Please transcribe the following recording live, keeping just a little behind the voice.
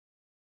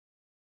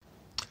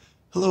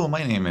Hello,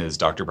 my name is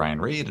Dr. Brian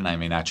Raid, and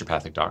I'm a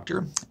naturopathic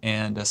doctor.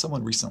 And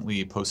someone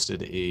recently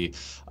posted a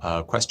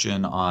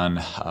question on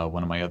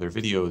one of my other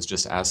videos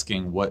just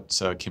asking what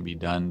can be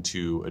done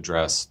to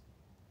address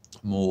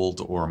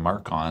mold or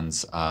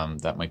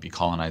MARCoNS that might be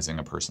colonizing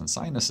a person's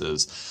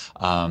sinuses.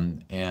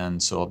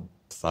 And so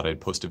I thought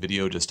I'd post a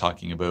video just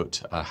talking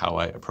about how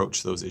I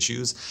approach those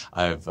issues.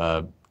 I've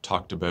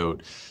talked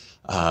about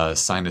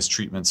sinus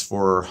treatments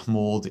for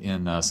mold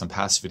in some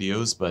past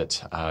videos,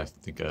 but I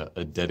think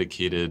a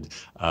dedicated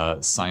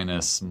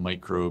sinus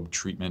microbe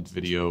treatment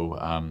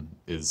video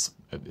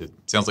it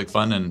sounds like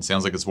fun and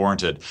sounds like it's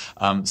warranted.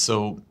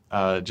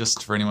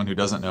 Just for anyone who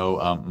doesn't know,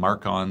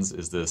 MARCoNS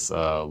is this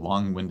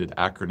long-winded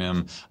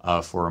acronym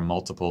for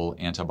multiple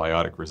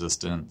antibiotic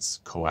resistance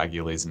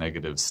coagulase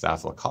negative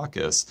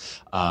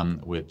staphylococcus,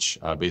 which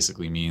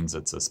basically means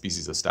it's a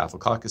species of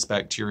staphylococcus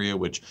bacteria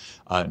which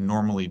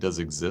normally does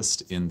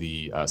exist in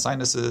the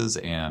sinuses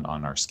and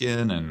on our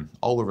skin and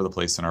all over the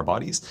place in our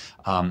bodies,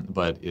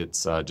 but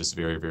it's just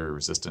very, very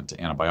resistant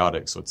to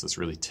antibiotics. So it's this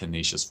really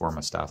tenacious form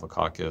of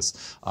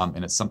staphylococcus,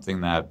 and it's something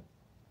that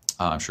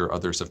I'm sure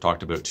others have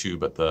talked about too,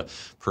 but the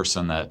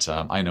person that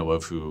I know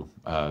of who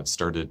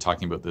started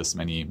talking about this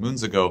many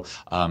moons ago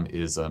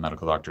is a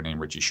medical doctor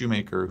named Richie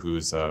Shoemaker,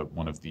 who's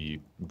one of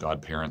the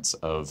godparents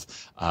of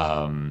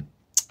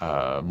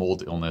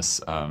mold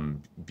illness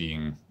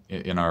being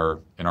in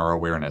our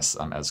awareness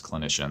as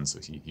clinicians. So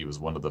he was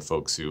one of the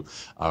folks who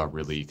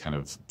really kind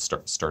of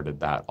started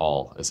that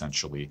all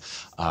essentially.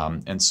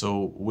 And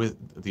so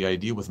with the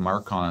idea with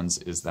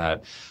MARCoNS is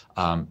that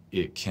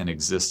it can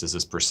exist as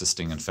this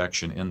persisting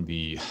infection in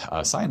the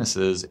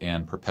sinuses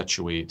and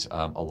perpetuate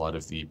a lot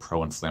of the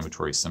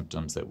pro-inflammatory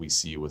symptoms that we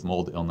see with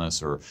mold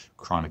illness or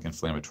chronic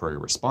inflammatory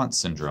response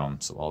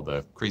syndrome. So all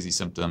the crazy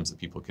symptoms that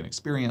people can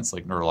experience,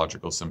 like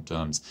neurological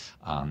symptoms,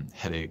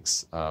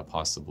 headaches,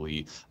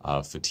 possibly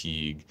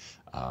fatigue,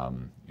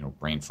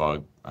 brain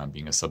fog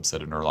being a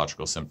subset of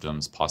neurological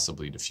symptoms,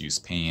 possibly diffuse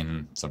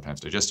pain, sometimes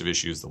digestive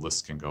issues. The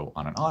list can go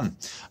on and on.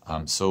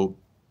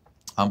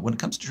 When it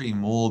comes to treating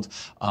mold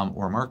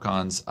or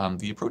MARCoNS,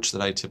 the approach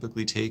that I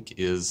typically take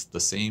is the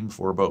same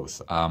for both.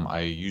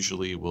 I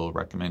usually will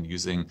recommend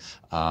using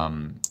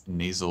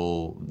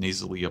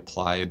nasally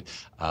applied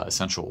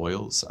essential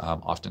oils.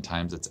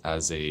 Oftentimes it's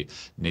as a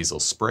nasal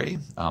spray.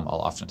 I'll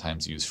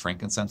oftentimes use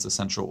frankincense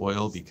essential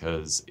oil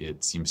because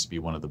it seems to be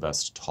one of the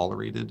best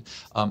tolerated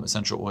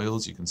essential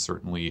oils. You can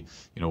certainly,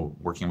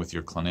 working with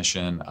your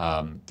clinician,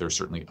 there are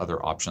certainly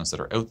other options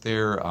that are out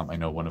there. I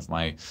know one of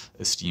my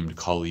esteemed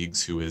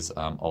colleagues who is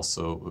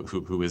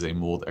who is a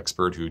mold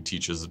expert who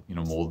teaches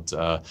mold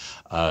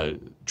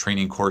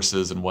training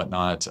courses and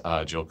whatnot.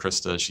 Jill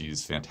Krista,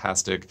 she's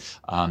fantastic,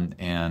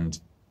 and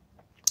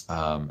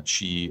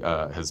she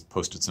has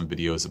posted some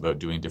videos about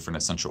doing different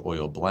essential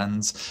oil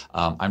blends.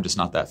 I'm just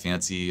not that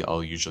fancy.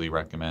 I'll usually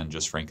recommend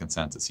just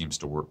frankincense. It seems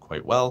to work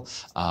quite well.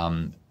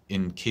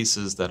 In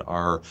cases that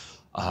are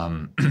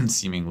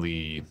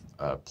seemingly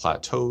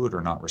plateaued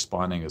or not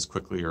responding as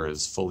quickly or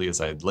as fully as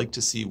I'd like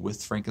to see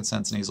with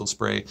frankincense nasal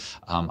spray,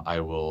 I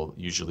will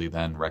usually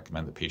then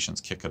recommend that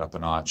patients kick it up a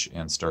notch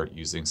and start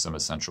using some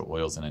essential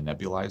oils in a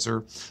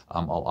nebulizer.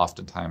 I'll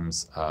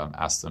oftentimes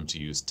ask them to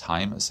use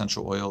thyme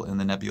essential oil in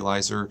the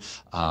nebulizer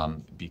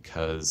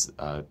because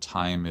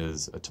thyme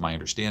is, to my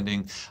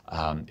understanding,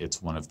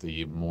 it's one of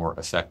the more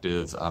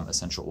effective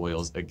essential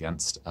oils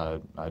against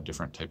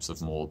different types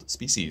of mold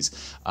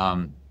species.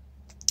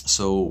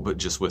 But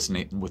just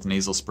with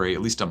nasal spray,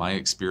 at least in my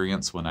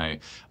experience, when I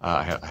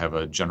have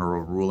a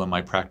general rule in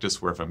my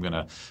practice where if I'm going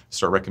to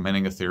start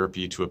recommending a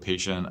therapy to a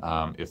patient,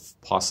 if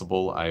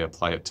possible, I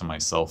apply it to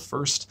myself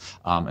first.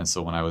 And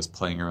so when I was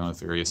playing around with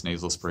various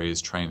nasal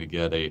sprays, trying to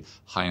get a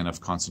high enough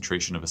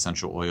concentration of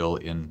essential oil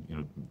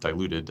in,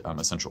 diluted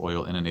essential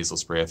oil in a nasal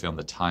spray, I found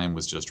the thyme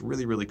was just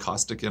really, really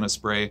caustic in a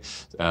spray.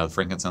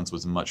 Frankincense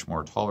was much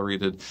more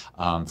tolerated,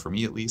 for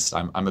me at least.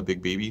 I'm a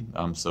big baby,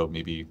 so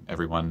maybe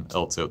everyone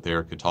else out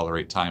there could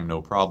tolerate thyme,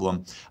 no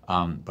problem.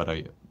 But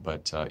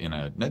in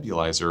a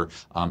nebulizer,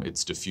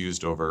 it's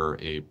diffused over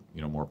a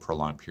more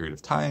prolonged period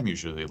of time,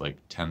 usually like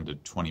 10 to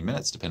 20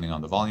 minutes, depending on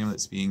the volume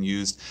that's being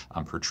used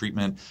per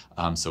treatment.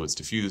 So it's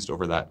diffused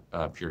over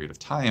that period of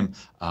time,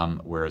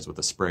 whereas with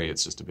a spray,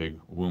 it's just a big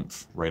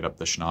whoomph right up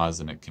the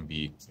schnoz, and it can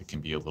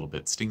be a little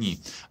bit stingy.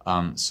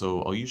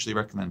 So I'll usually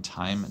recommend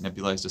thyme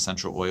nebulized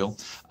essential oil,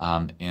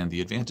 and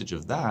the advantage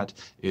of that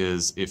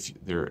is if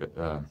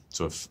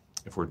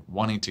we're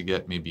wanting to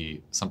get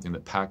maybe something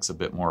that packs a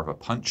bit more of a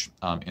punch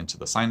into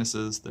the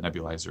sinuses, the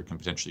nebulizer can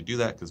potentially do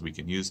that because we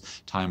can use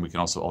thyme. We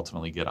can also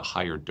ultimately get a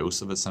higher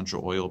dose of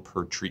essential oil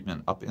per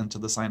treatment up into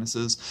the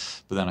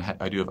sinuses. But then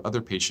I do have other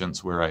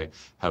patients where I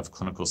have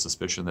clinical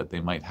suspicion that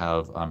they might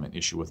have an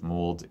issue with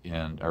mold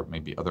or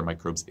maybe other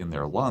microbes in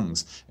their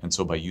lungs. And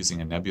so by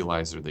using a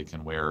nebulizer, they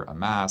can wear a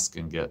mask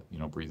and get,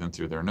 breathe in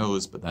through their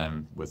nose. But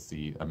then with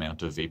the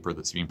amount of vapor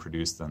that's being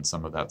produced, then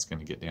some of that's going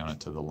to get down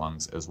into the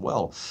lungs as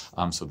well.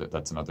 So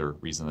that's another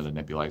reason that a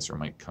nebulizer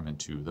might come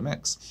into the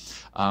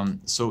mix.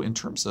 So in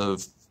terms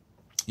of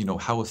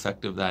how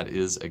effective that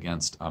is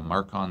against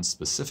MARCoNS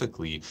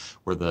specifically,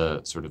 where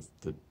the sort of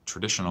the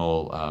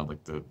traditional,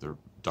 like the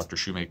Dr.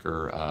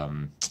 Shoemaker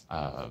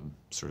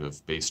sort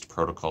of based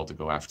protocol to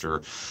go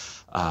after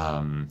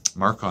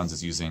MARCoNS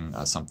is using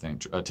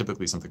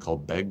typically something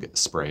called BEG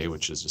spray,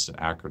 which is just an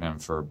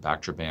acronym for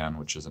Bactroban,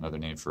 which is another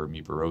name for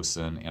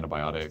mupirocin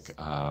antibiotic,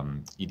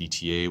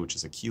 EDTA, which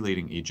is a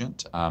chelating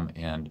agent,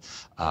 and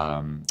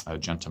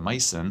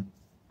gentamicin,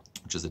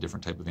 which is a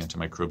different type of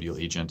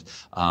antimicrobial agent.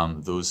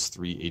 Those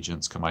three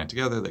agents combined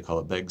together, they call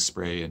it BEG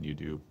spray, and you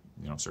do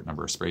a certain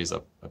number of sprays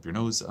up your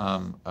nose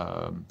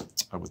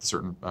with a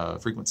certain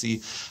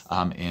frequency,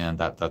 and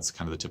that's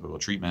kind of the typical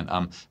treatment.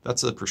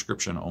 That's a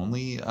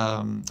prescription-only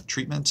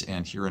treatment,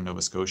 and here in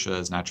Nova Scotia,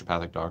 as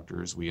naturopathic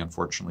doctors, we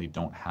unfortunately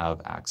don't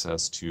have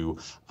access to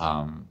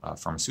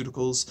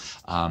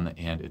pharmaceuticals,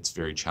 and it's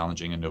very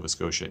challenging in Nova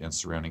Scotia and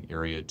surrounding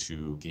area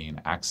to gain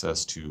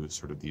access to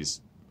sort of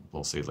these,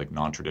 we'll say, like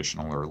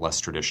non-traditional or less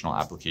traditional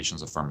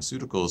applications of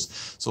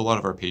pharmaceuticals. So a lot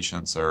of our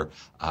patients are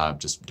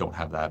just don't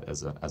have that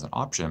as an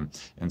option.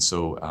 And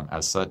so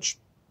as such,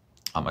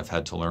 I've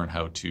had to learn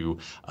how to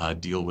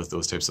deal with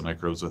those types of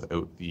microbes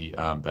without the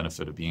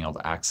benefit of being able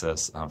to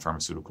access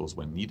pharmaceuticals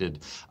when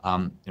needed.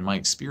 In my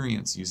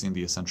experience, using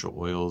the essential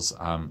oils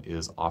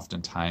is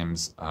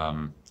oftentimes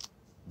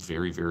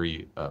very,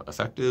 very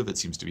effective. It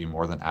seems to be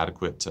more than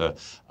adequate to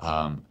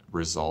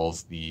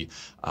resolve the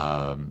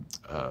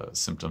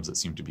symptoms that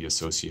seem to be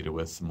associated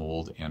with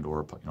mold and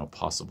or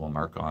possible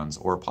MARCoNS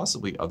or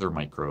possibly other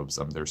microbes.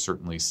 There's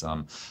certainly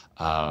some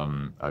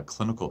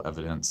clinical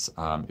evidence,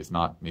 if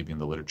not maybe in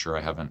the literature.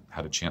 I haven't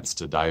had a chance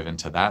to dive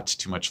into that,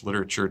 too much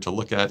literature to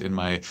look at in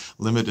my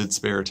limited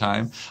spare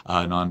time,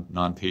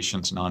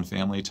 non-patient,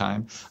 non-family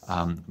time.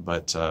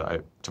 But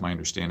to my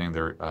understanding,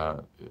 there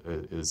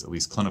is at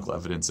least clinical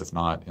evidence, if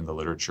not in the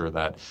literature,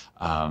 that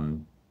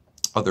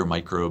other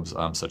microbes,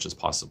 such as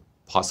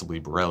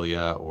possibly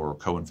Borrelia or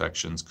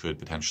co-infections, could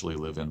potentially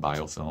live in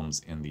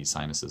biofilms in the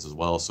sinuses as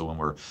well. So when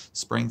we're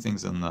spraying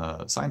things in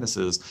the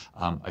sinuses,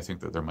 I think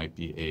that there might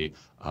be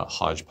a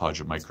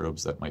hodgepodge of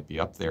microbes that might be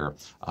up there.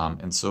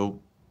 And so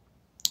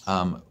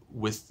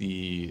with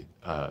the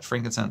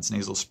frankincense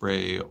nasal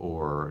spray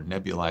or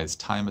nebulized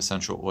thyme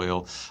essential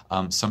oil,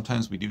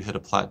 sometimes we do hit a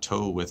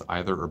plateau with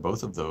either or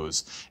both of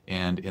those.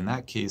 And in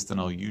that case, then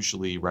I'll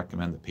usually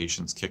recommend that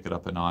patients kick it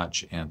up a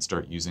notch and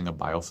start using a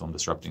biofilm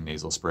disrupting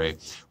nasal spray,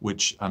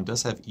 which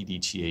does have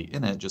EDTA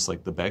in it, just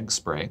like the BEG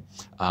spray,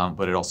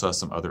 but it also has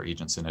some other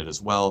agents in it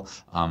as well.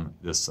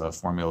 This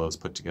formula was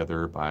put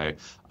together by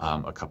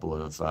a couple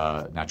of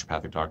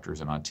naturopathic doctors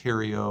in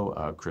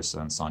Ontario, Chris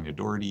and Sonia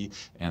Doherty,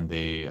 and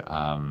they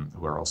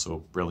who are also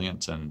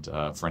brilliant. And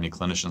for any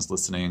clinicians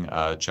listening,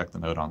 check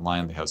them out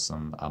online. They have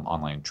some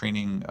online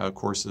training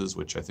courses,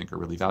 which I think are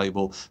really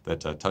valuable,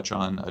 that touch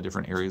on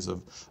different areas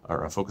of,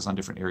 or focus on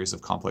different areas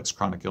of complex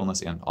chronic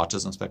illness and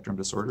autism spectrum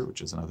disorder,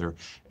 which is another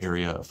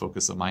area of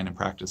focus of mine in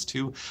practice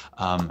too.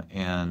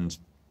 And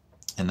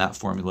in that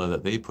formula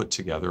that they put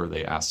together,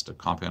 they asked a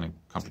compounding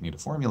company to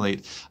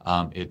formulate.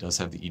 It does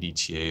have the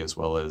EDTA as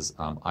well as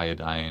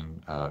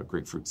iodine,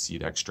 grapefruit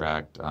seed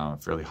extract,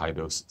 fairly high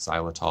dose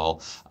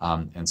xylitol,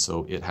 and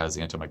so it has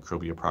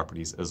antimicrobial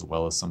properties as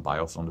well as some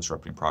biofilm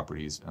disrupting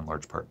properties, in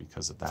large part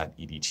because of that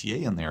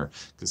EDTA in there,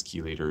 because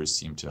chelators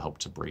seem to help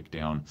to break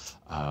down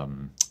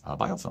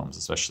biofilms,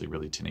 especially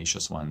really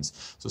tenacious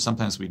ones. So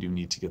sometimes we do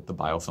need to get the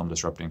biofilm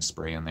disrupting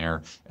spray in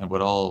there, and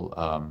what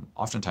I'll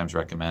oftentimes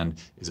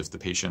recommend is if the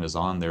patient is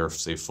on their,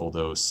 say, full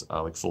dose,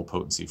 like full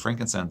potency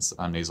frankincense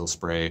nasal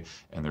spray,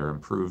 and they're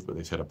improved, but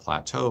they've hit a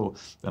plateau,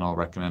 then I'll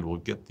recommend we'll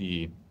get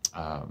the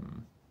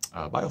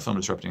biofilm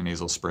disrupting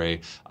nasal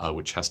spray,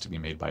 which has to be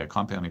made by a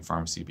compounding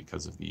pharmacy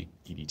because of the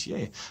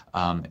EDTA,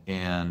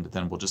 and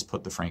then we'll just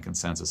put the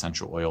frankincense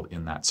essential oil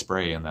in that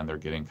spray, and then they're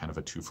getting kind of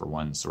a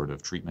 2-for-1 sort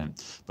of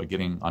treatment. But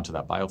getting onto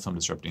that biofilm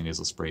disrupting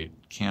nasal spray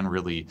can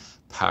really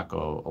pack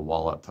a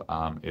wallop.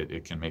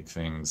 It can make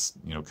things,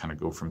 kind of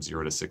go from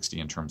 0 to 60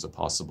 in terms of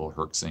possible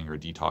herxing or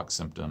detox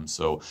symptoms.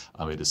 So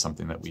it is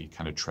something that we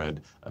kind of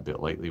tread a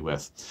bit lightly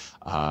with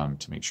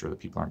to make sure that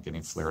people aren't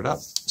getting flared up.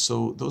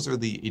 So those are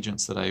the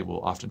agents that I will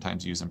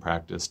oftentimes use in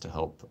practice to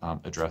help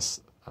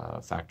address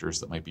factors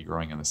that might be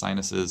growing in the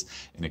sinuses,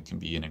 and it can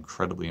be an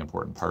incredibly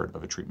important part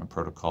of a treatment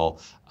protocol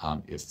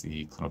if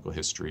the clinical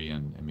history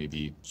and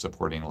maybe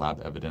supporting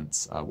lab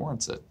evidence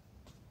warrants it.